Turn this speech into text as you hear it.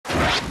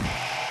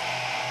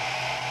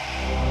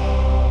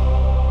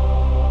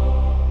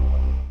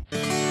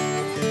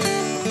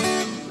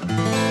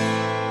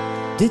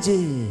Did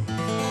you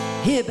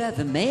hear about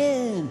the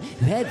man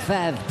who had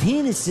 5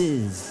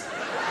 penises?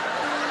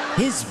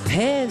 His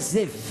pants,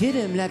 they fit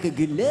him like a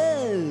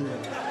glove.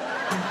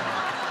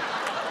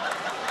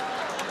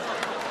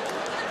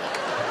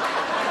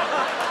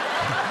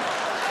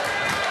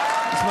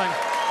 It's fine.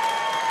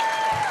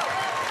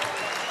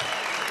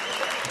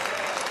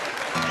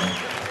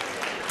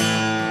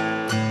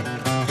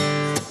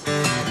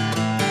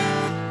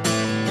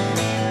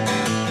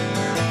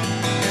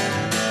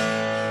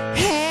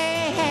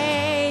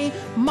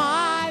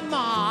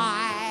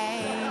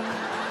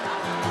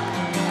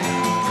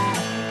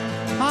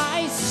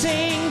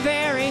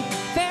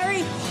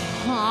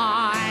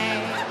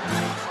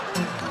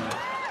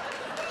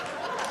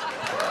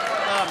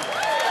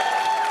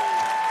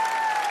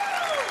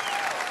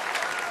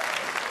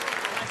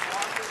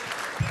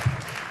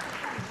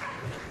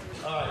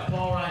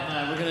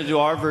 Do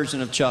our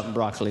version of Choppin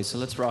Broccoli, so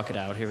let's rock it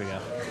out. Here we go.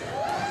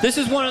 This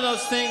is one of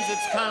those things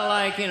that's kind of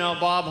like, you know,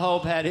 Bob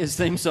Hope had his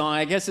theme song.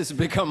 I guess it's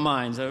become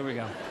mine, so here we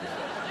go.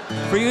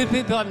 For you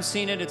people who haven't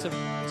seen it, it's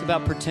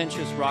about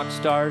pretentious rock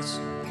stars.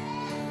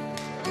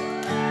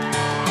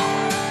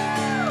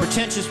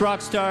 Pretentious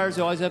rock stars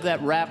always have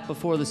that rap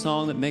before the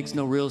song that makes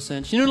no real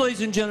sense. You know,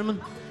 ladies and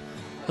gentlemen,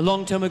 a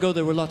long time ago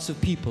there were lots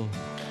of people.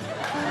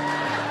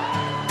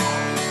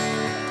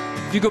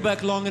 If you go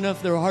back long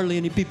enough, there are hardly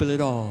any people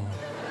at all.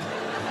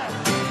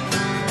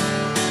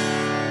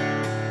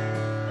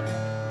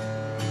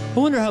 I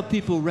wonder how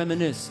people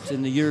reminisced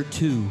in the year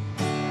 2.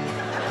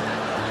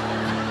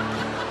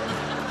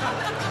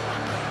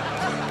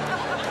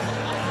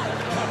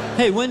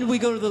 Hey, when did we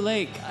go to the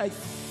lake? I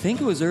think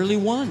it was early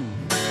 1.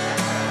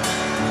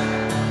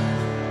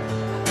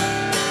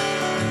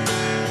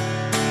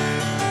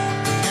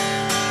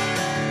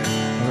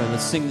 All right,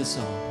 let's sing the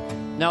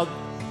song. Now,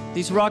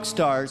 these rock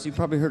stars, you've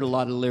probably heard a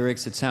lot of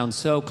lyrics that sound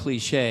so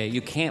cliche,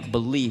 you can't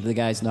believe the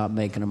guy's not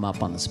making them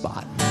up on the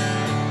spot.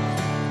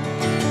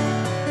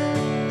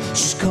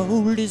 She's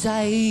cold as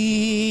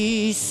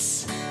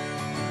ice.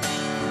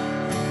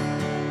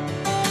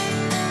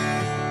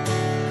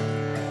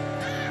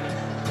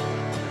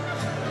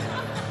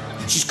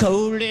 She's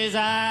cold as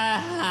ice.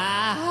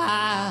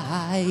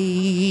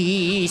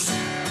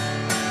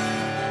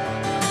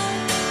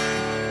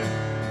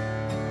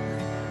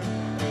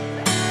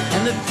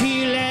 And the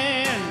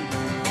feeling,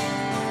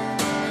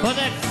 oh,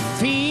 that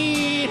feeling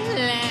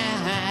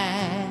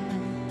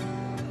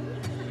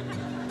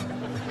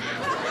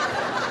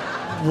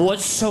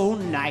was so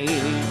nice.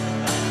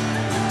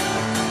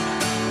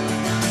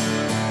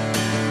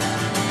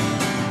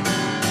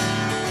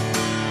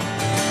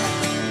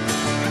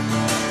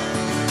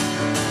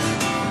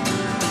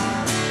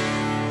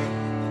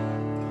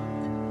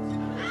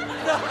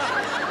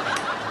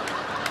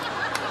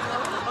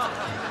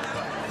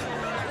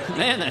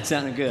 Man, that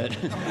sounded good.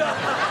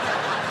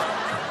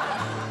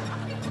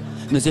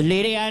 There's a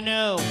lady I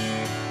know.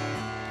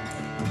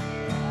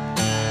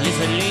 There's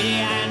a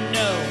lady I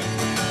know.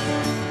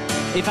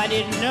 If I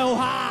didn't know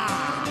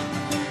her,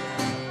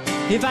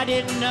 if I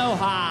didn't know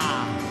her,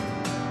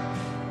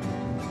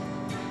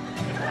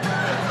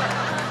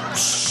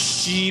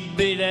 she'd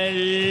be the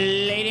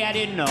lady I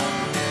didn't know.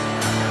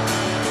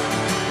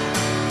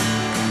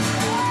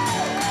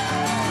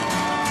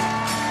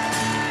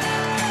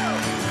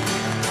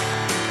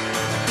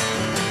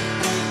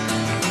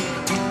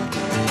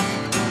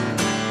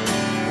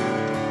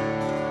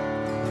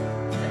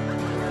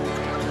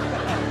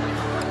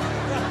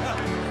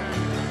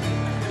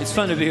 It's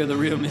fun to be with a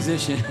real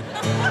musician.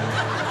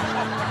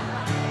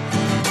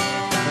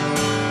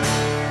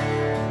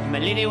 My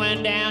lady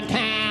went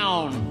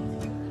downtown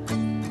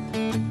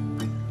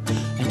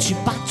and she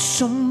bought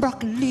some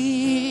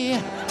broccoli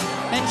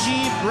and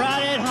she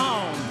brought it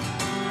home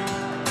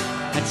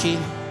and she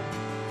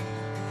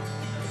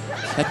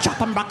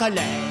choppin' broccoli.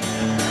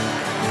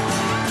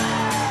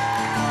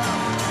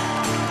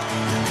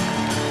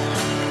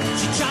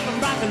 She choppin'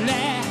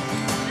 broccoli.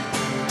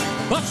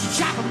 Oh, she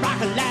choppin'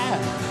 broccoli.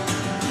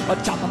 Oh,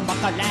 choppin'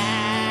 broccoli.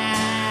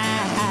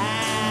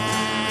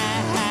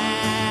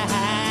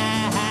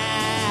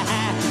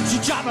 She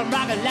choppin'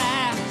 broccoli.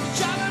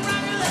 Choppin'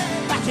 broccoli.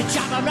 She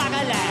choppin'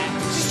 broccoli.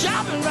 She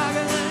choppin'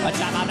 broccoli. Oh,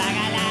 choppin'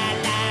 broccoli.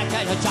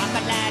 Like a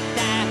chocolate.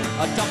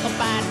 Oh,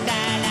 chocolate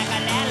like a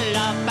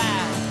little bit.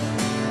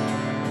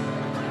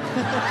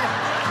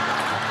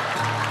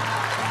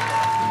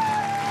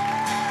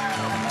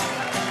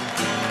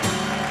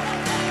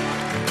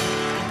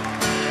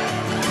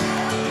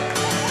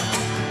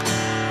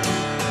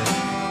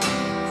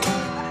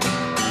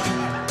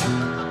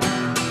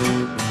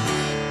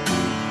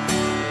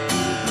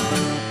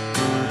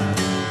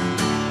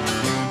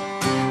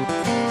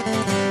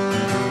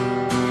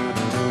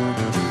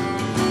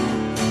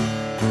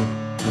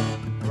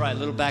 A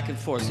little back and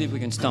forth. See if we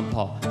can stump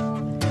Paul.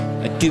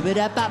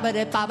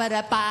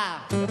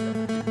 Do-ba-da-ba-ba-da-ba-ba-da-ba.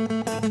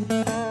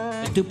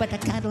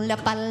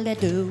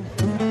 Do-ba-da-ka-do-la-ba-la-do.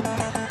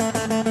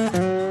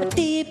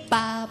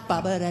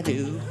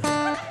 Dee-ba-ba-ba-da-do.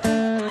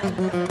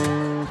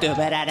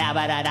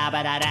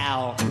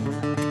 Do-ba-da-da-ba-da-da-ba-da-do.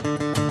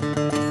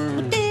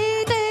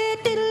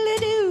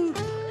 Dee-dee-diddle-doo.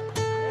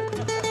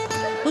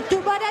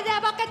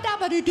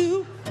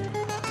 Do-ba-da-da-ba-ka-da-ba-da-doo.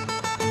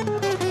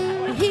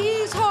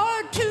 He's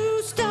hard to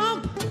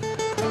stump.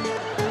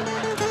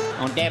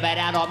 Oh,